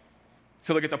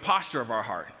 to look at the posture of our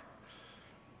heart,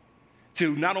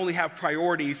 to not only have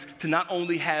priorities, to not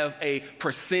only have a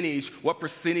percentage, what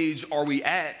percentage are we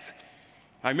at?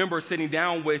 I remember sitting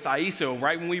down with Aisha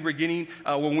right when we were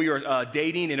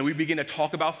dating, and we began to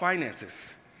talk about finances.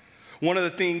 One of the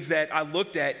things that I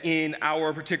looked at in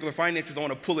our particular finances, I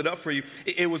want to pull it up for you.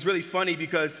 It was really funny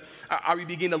because I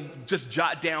began to just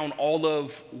jot down all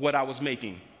of what I was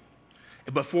making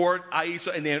before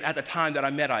Aisha, and then at the time that I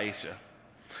met Aisha.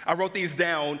 I wrote these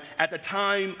down. At the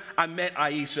time I met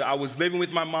Aisha, I was living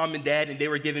with my mom and dad, and they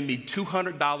were giving me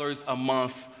 $200 a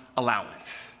month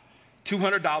allowance.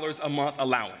 $200 a month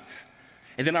allowance.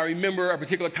 And then I remember a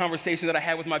particular conversation that I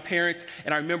had with my parents,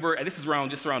 and I remember, and this is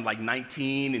just around like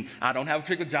 19, and I don't have a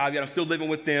particular job yet. I'm still living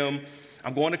with them.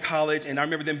 I'm going to college, and I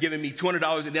remember them giving me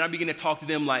 $200, and then I began to talk to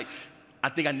them like, I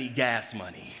think I need gas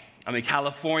money. I'm in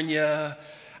California.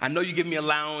 I know you give me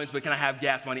allowance, but can I have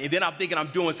gas money? And then I'm thinking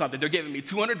I'm doing something. They're giving me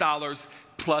 $200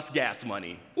 plus gas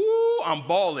money. Ooh, I'm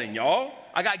balling, y'all.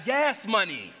 I got gas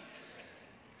money.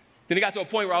 Then it got to a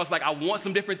point where I was like, I want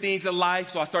some different things in life,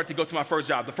 so I started to go to my first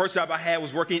job. The first job I had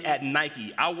was working at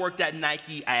Nike. I worked at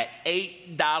Nike at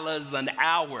 $8 an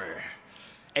hour.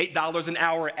 $8 an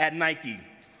hour at Nike.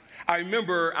 I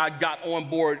remember I got on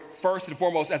board first and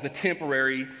foremost as a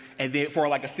temporary, and then for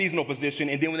like a seasonal position,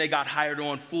 and then when they got hired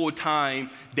on full time,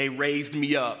 they raised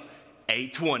me up.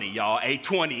 $820, y'all,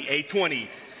 $820.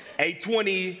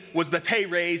 $820 was the pay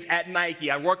raise at Nike.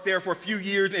 I worked there for a few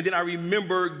years, and then I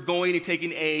remember going and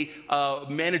taking a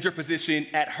manager position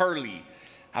at Hurley.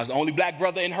 I was the only black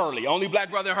brother in Hurley. I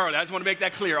just want to make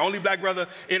that clear. Only black brother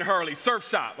in Hurley. Surf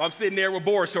shop. I'm sitting there with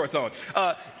board shorts on.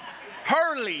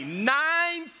 Hurley,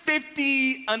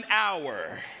 $9.50 an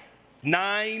hour.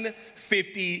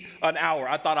 $9.50 an hour.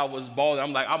 I thought I was balling.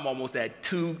 I'm like, I'm almost at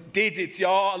 2 digits,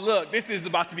 y'all. Look, this is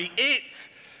about to be it.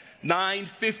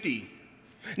 $9.50.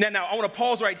 Now, I want to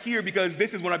pause right here because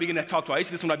this is when I begin to talk to Aisha.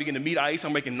 This is when I begin to meet Aisha.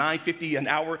 I'm making $9.50 an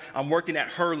hour. I'm working at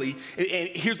Hurley. And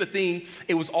here's the thing.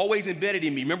 It was always embedded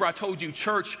in me. Remember I told you,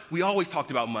 church, we always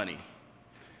talked about money.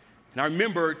 And I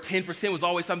remember 10% was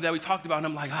always something that we talked about. And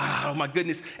I'm like, oh my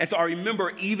goodness. And so I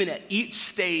remember even at each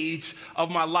stage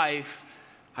of my life,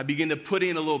 I began to put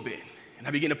in a little bit. And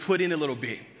I began to put in a little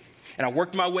bit. And I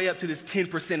worked my way up to this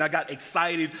 10%. I got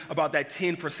excited about that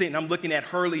 10%. And I'm looking at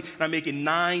Hurley, and I'm making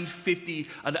 $9.50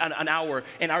 an hour.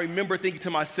 And I remember thinking to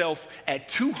myself, at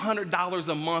 $200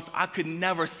 a month, I could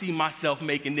never see myself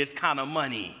making this kind of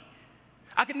money.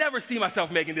 I could never see myself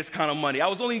making this kind of money. I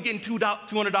was only getting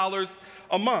 $200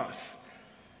 a month.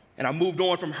 And I moved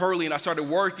on from Hurley, and I started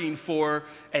working for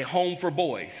a home for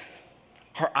boys.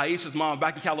 Aisha's mom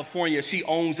back in California, she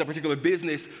owns a particular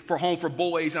business for Home for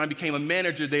Boys, and I became a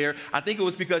manager there. I think it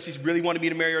was because she really wanted me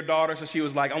to marry her daughter, so she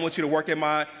was like, I want you to work at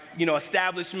my,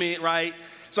 establishment, right?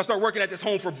 So I started working at this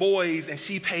Home for Boys, and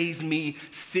she pays me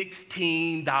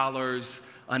 $16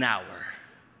 an hour.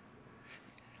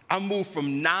 I moved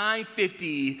from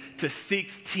 $9.50 to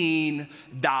 $16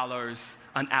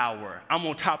 an hour. I'm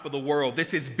on top of the world.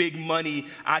 This is big money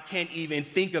I can't even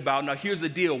think about. Now, here's the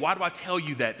deal. Why do I tell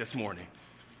you that this morning?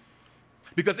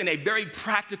 Because in a very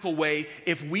practical way,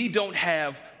 if we don't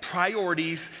have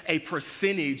priorities, a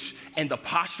percentage, and the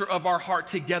posture of our heart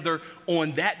together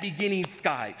on that beginning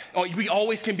sky, we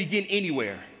always can begin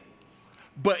anywhere.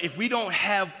 But if we don't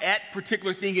have that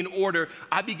particular thing in order,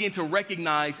 I begin to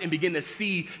recognize and begin to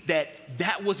see that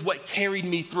that was what carried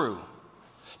me through.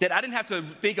 That I didn't have to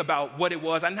think about what it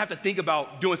was. I didn't have to think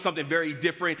about doing something very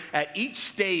different. At each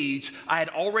stage, I had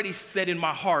already set in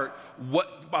my heart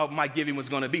what my giving was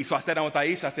going to be. So I sat down with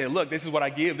Aisha. I said, look, this is what I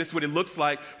give. This is what it looks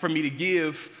like for me to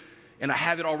give. And I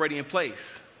have it already in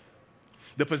place.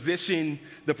 The position,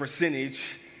 the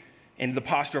percentage, and the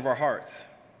posture of our hearts.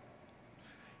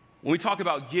 When we talk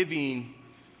about giving,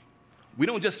 we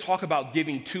don't just talk about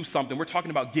giving to something. We're talking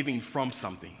about giving from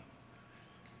something.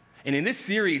 And in this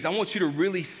series, I want you to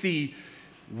really see,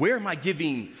 where am I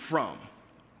giving from?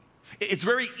 It's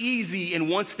very easy in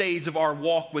one stage of our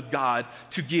walk with God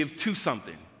to give to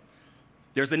something.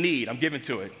 There's a need, I'm giving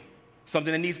to it.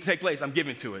 Something that needs to take place, I'm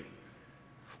giving to it.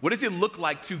 What does it look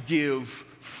like to give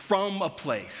from a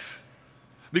place?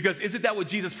 Because isn't that what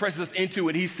Jesus presses us into?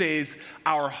 And he says,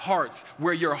 our hearts,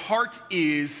 where your heart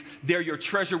is, there your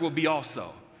treasure will be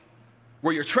also.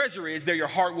 Where your treasure is, there your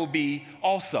heart will be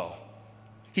also.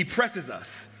 He presses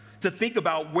us to think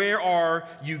about, where are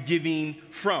you giving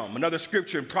from? Another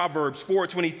scripture in Proverbs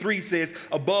 4:23 says,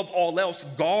 above all else,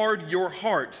 guard your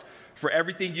heart, for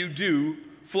everything you do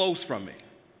flows from it.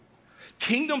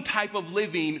 Kingdom type of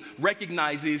living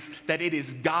recognizes that it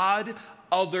is God,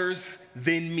 others,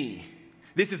 then me.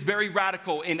 This is very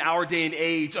radical in our day and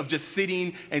age of just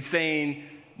sitting and saying,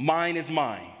 mine is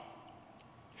mine.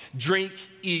 Drink,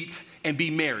 eat, and be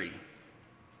merry.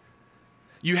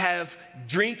 You have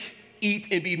drink, eat,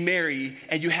 and be merry,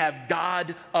 and you have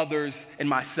God, others, and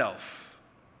myself.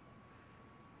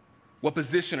 What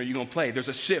position are you going to play? There's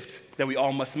a shift that we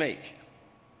all must make.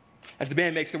 As the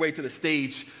band makes their way to the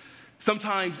stage,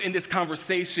 sometimes in this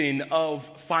conversation of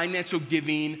financial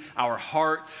giving, our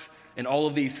hearts, and all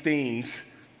of these things,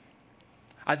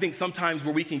 I think sometimes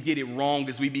where we can get it wrong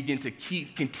is we begin to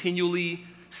continually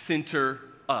center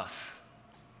us.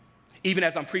 Even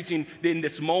as I'm preaching in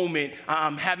this moment,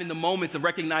 I'm having the moments of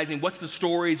recognizing what's the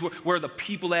stories, where are the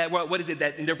people at, what is it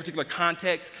that in their particular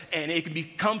context, and it can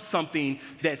become something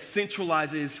that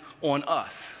centralizes on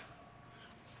us.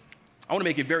 I want to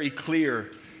make it very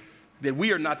clear that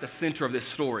we are not the center of this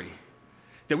story,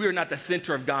 that we are not the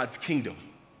center of God's kingdom.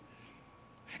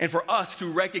 And for us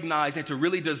to recognize and to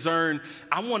really discern,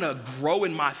 I want to grow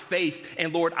in my faith,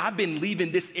 and Lord, I've been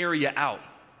leaving this area out.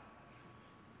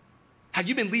 Have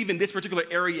you been leaving this particular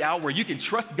area out where you can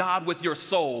trust God with your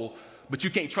soul, but you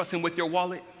can't trust him with your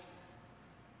wallet?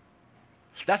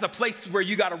 That's a place where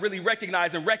you got to really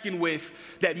recognize and reckon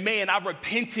with that, man, I've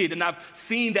repented and I've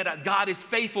seen that God is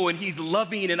faithful and he's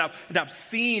loving, and I've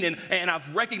seen and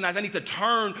I've recognized I need to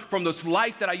turn from this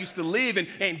life that I used to live,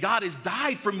 and God has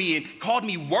died for me and called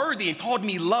me worthy and called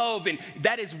me love, and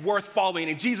that is worth following.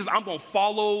 And Jesus, I'm going to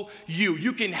follow you.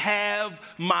 You can have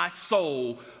my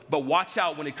soul, but watch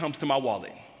out when it comes to my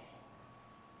wallet. I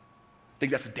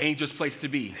think that's a dangerous place to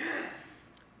be.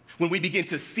 When we begin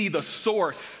to see the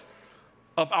source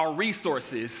of our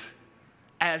resources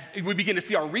as we begin to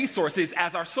see our resources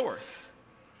as our source.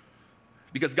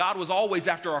 Because God was always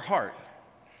after our heart.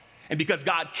 And because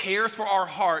God cares for our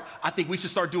heart, I think we should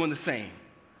start doing the same.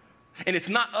 And it's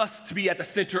not us to be at the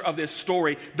center of this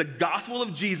story. The gospel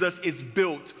of Jesus is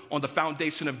built on the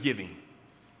foundation of giving.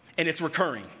 And it's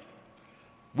recurring.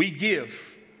 We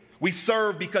give. We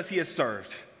serve because he has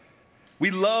served. We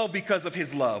love because of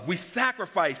his love. We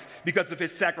sacrifice because of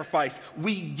his sacrifice.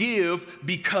 We give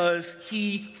because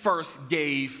he first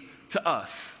gave to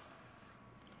us.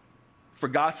 For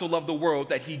God so loved the world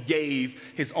that he gave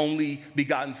his only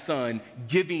begotten son.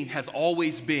 Giving has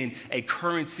always been a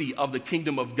currency of the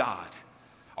kingdom of God.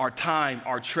 Our time,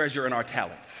 our treasure, and our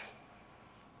talents.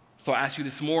 So I ask you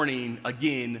this morning,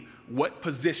 again, what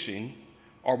position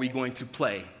are we going to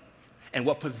play? And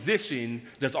what position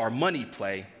does our money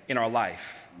play in our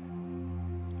life?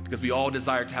 Because we all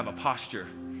desire to have a posture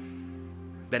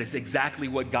that is exactly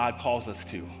what God calls us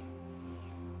to.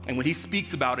 And when he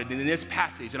speaks about it in this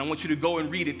passage, and I want you to go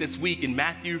and read it this week in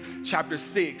Matthew chapter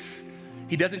 6,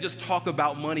 he doesn't just talk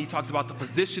about money, he talks about the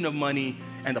position of money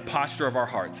and the posture of our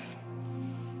hearts.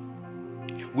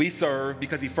 We serve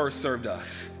because he first served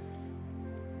us.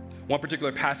 One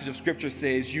particular passage of scripture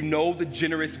says, you know the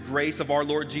generous grace of our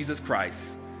Lord Jesus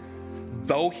Christ.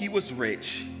 Though he was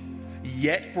rich,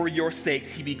 yet for your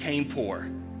sakes he became poor,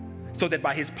 so that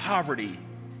by his poverty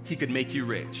he could make you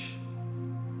rich.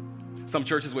 Some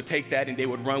churches would take that and they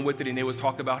would run with it and they would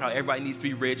talk about how everybody needs to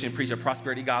be rich and preach a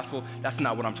prosperity gospel. That's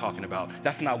not what I'm talking about.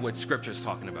 That's not what Scripture is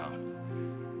talking about.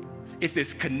 It's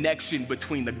this connection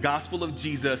between the gospel of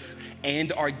Jesus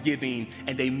and our giving,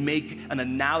 and they make an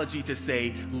analogy to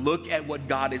say, look at what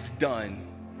God has done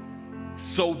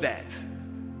so that.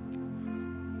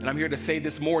 And I'm here to say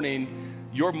this morning,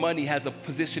 your money has a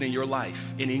position in your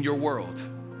life and in your world.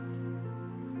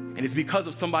 And it's because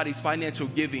of somebody's financial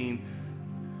giving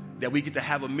that we get to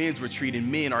have a men's retreat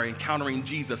and men are encountering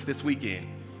Jesus this weekend.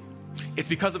 It's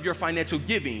because of your financial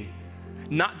giving,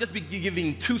 not just be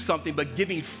giving to something, but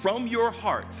giving from your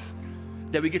hearts,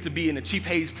 that we get to be in the Chief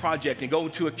Hayes Project and go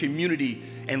into a community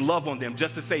and love on them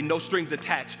just to say, no strings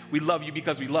attached. We love you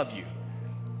because we love you.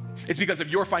 It's because of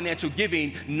your financial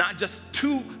giving, not just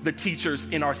to the teachers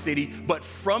in our city, but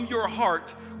from your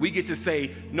heart, we get to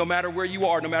say, no matter where you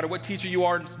are, no matter what teacher you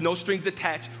are, no strings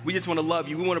attached, we just want to love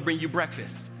you. We want to bring you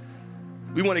breakfast.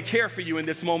 We want to care for you in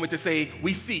this moment to say,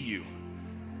 we see you.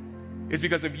 It's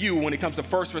because of you when it comes to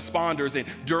first responders and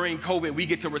during COVID, we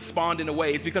get to respond in a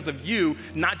way. It's because of you,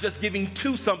 not just giving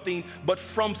to something, but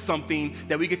from something,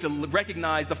 that we get to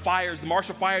recognize the fires, the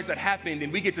Marshall fires that happened,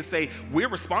 and we get to say, we're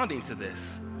responding to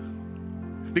this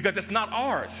because it's not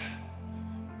ours.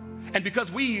 And because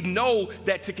we know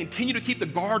that to continue to keep the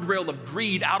guardrail of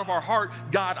greed out of our heart,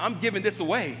 God, I'm giving this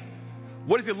away.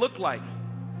 What does it look like?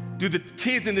 Do the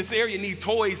kids in this area need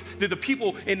toys? Do the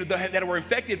people that were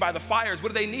infected by the fires,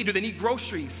 what do they need? Do they need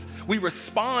groceries? We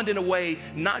respond in a way,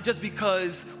 not just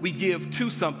because we give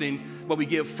to something, but we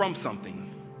give from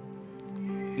something.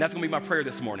 And that's gonna be my prayer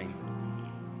this morning.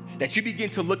 That you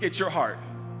begin to look at your heart.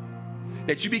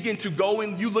 That you begin to go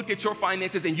and you look at your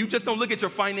finances, and you just don't look at your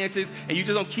finances and you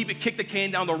just don't kick the can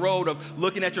down the road of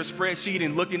looking at your spreadsheet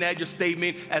and looking at your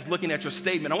statement as looking at your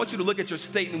statement. I want you to look at your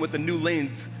statement with a new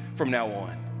lens from now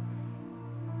on.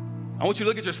 I want you to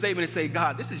look at your statement and say,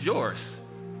 God, this is yours.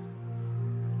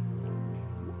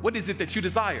 What is it that you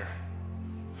desire?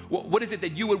 What is it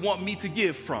that you would want me to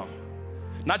give from?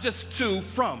 Not just to,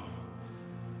 from.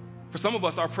 For some of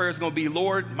us, our prayer is gonna be,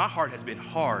 Lord, my heart has been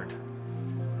hard.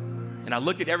 And I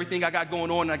look at everything I got going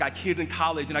on, and I got kids in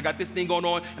college, and I got this thing going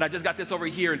on, and I just got this over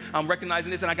here, and I'm recognizing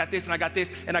this, and I got this, and I got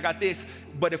this, and I got this.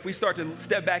 But if we start to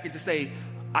step back and to say,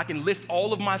 I can list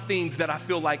all of my things that I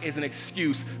feel like is an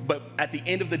excuse, but at the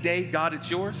end of the day, God,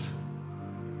 it's yours.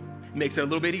 It makes it a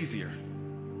little bit easier.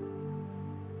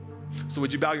 So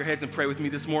would you bow your heads and pray with me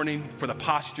this morning for the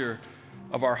posture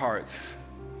of our hearts?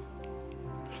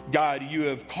 God, you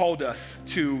have called us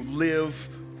to live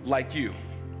like you,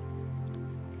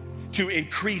 to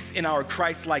increase in our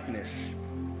Christ-likeness,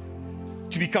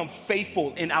 to become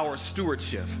faithful in our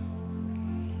stewardship.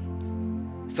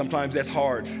 Sometimes that's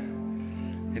hard.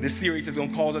 And this series is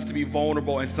gonna cause us to be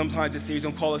vulnerable, and sometimes this series is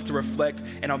gonna call us to reflect,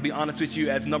 and I'll be honest with you,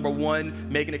 as number one,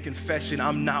 making a confession,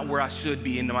 I'm not where I should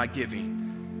be in my giving.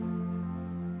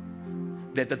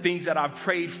 That the things that I've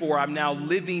prayed for, I'm now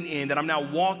living in, that I'm now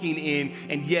walking in,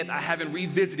 and yet I haven't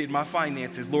revisited my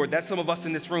finances. Lord, that's some of us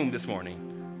in this room this morning.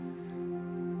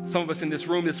 Some of us in this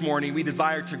room this morning, we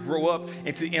desire to grow up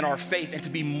in our faith and to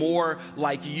be more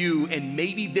like you. And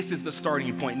maybe this is the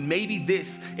starting point. Maybe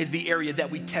this is the area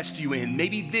that we test you in.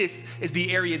 Maybe this is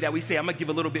the area that we say, I'm gonna give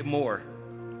a little bit more.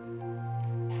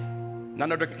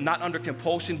 Not under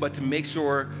compulsion, but to make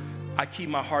sure I keep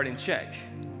my heart in check,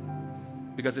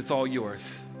 because it's all yours.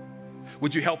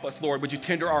 Would you help us, Lord? Would you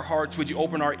tender our hearts? Would you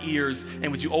open our ears?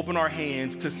 And would you open our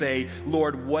hands to say,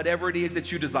 Lord, whatever it is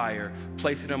that you desire,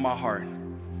 place it in my heart.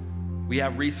 We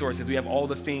have resources, we have all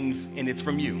the things, and it's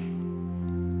from you.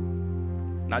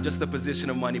 Not just the position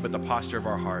of money, but the posture of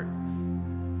our heart.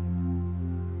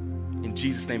 In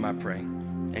Jesus' name I pray,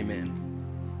 amen.